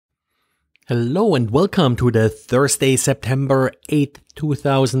Hello and welcome to the Thursday, September 8th,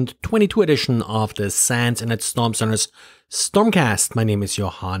 2022 edition of the SANS Internet Storm Center's Stormcast. My name is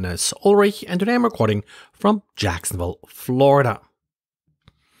Johannes Ulrich and today I'm recording from Jacksonville, Florida.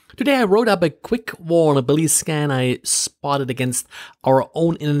 Today I wrote up a quick vulnerability scan I spotted against our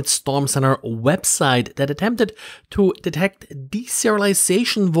own Internet Storm Center website that attempted to detect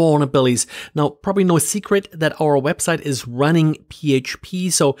deserialization vulnerabilities. Now, probably no secret that our website is running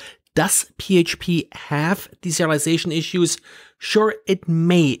PHP, so does PHP have deserialization issues? Sure, it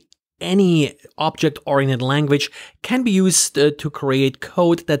may. Any object-oriented language can be used to create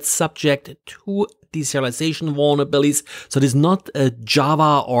code that's subject to deserialization vulnerabilities. So it is not a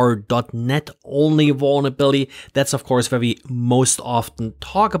Java or .NET only vulnerability. That's of course where we most often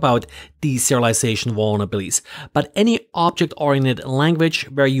talk about deserialization vulnerabilities. But any object-oriented language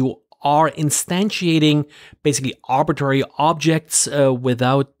where you are instantiating basically arbitrary objects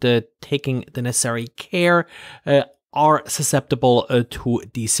without taking the necessary care are susceptible to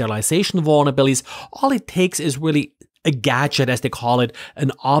deserialization vulnerabilities. All it takes is really a gadget, as they call it,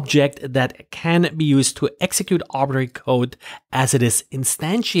 an object that can be used to execute arbitrary code as it is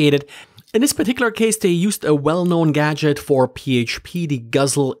instantiated. In this particular case, they used a well-known gadget for PHP, the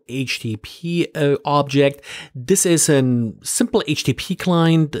guzzle HTTP object. This is a simple HTTP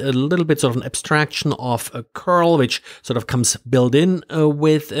client, a little bit sort of an abstraction of a curl, which sort of comes built in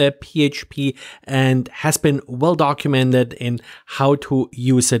with PHP and has been well documented in how to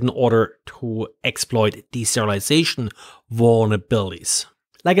use it in order to exploit deserialization vulnerabilities.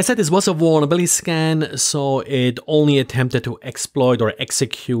 Like I said, this was a vulnerability scan, so it only attempted to exploit or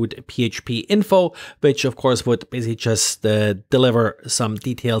execute PHP info, which of course would basically just deliver some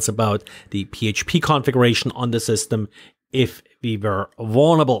details about the PHP configuration on the system if we were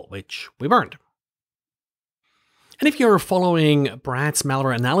vulnerable, which we weren't. And if you're following Brad's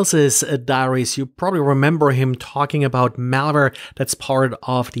malware analysis diaries, you probably remember him talking about malware that's part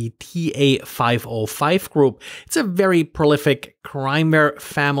of the TA505 group. It's a very prolific crimeware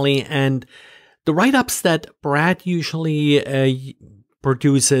family, and the write-ups that Brad usually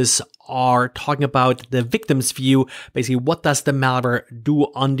produces are talking about the victim's view, basically what does the malware do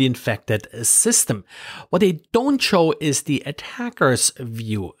on the infected system. What they don't show is the attacker's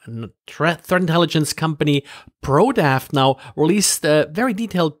view. Threat intelligence company ProDaft now released a very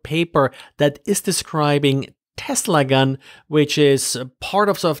detailed paper that is describing TeslaGun, which is part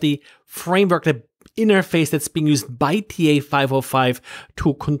of sort of the framework, the interface that's being used by TA505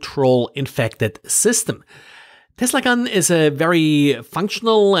 to control infected system. TeslaGun is a very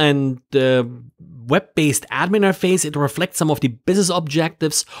functional and web-based admin interface. It reflects some of the business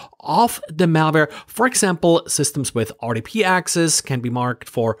objectives of the malware. For example, systems with RDP access can be marked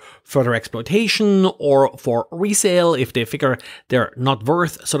for further exploitation or for resale if they figure they're not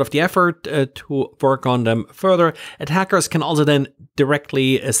worth sort of the effort to work on them further. Attackers can also then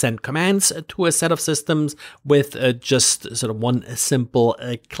directly send commands to a set of systems with just sort of one simple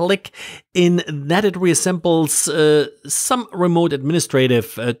click. In that, it reassembles some remote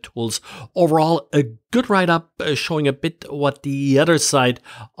administrative tools. Overall, a good write-up showing a bit what the other side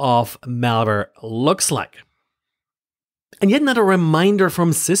of malware looks like. And yet another reminder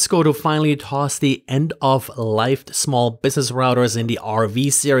from Cisco to finally toss the end-of-life small business routers in the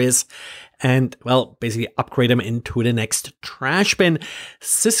RV series and, well, basically upgrade them into the next trash bin.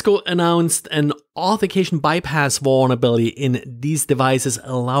 Cisco announced an authentication bypass vulnerability in these devices,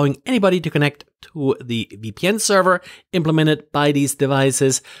 allowing anybody to connect to the VPN server implemented by these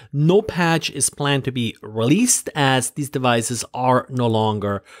devices. No patch is planned to be released as these devices are no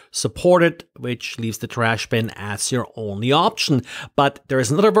longer supported, which leaves the trash bin as your only option. But there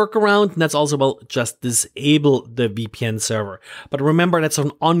is another workaround, and that's also, well, just disable the VPN server. But remember, that's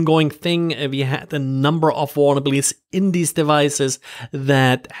an ongoing thing. We had a number of vulnerabilities in these devices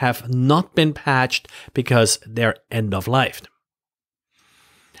that have not been patched because they're end of life.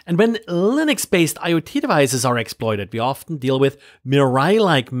 And when Linux-based IoT devices are exploited, we often deal with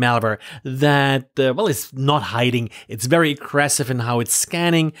Mirai-like malware that, well, is not hiding. It's very aggressive in how it's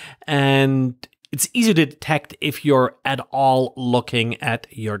scanning, and it's easy to detect if you're at all looking at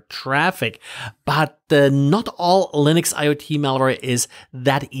your traffic. But not all Linux IoT malware is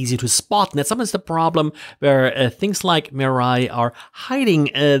that easy to spot. And that's sometimes the problem where things like Mirai are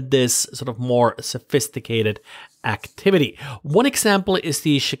hiding this sort of more sophisticated activity. One example is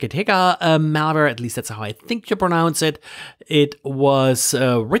the Shikitega malware, at least that's how I think you pronounce it. It was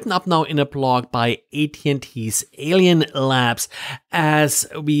written up now in a blog by at&t's Alien Labs. As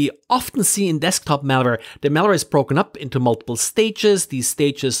we often see in desktop malware, the malware is broken up into multiple stages. These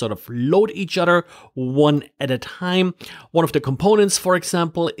stages sort of load each other one at a time. One of the components, for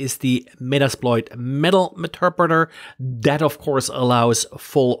example, is the Metasploit metal interpreter. That, of course, allows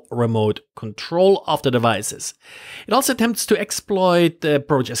full remote control of the devices. It also attempts to exploit the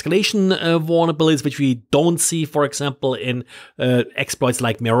privilege escalation vulnerabilities, which we don't see, for example, in exploits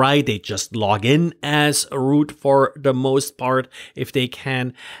like Mirai. They just log in as root for the most part, if they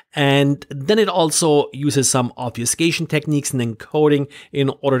can. And then it also uses some obfuscation techniques and encoding in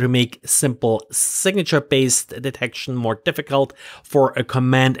order to make simple signature-based detection more difficult. For a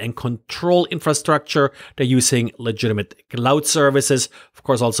command and control infrastructure, they're using legitimate cloud services. Of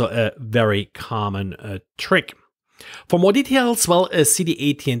course, also a very common trick. For more details, well, see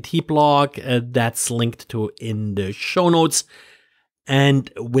the at&t blog that's linked to in the show notes.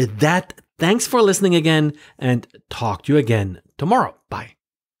 And with that, thanks for listening again, and talk to you again tomorrow. Bye.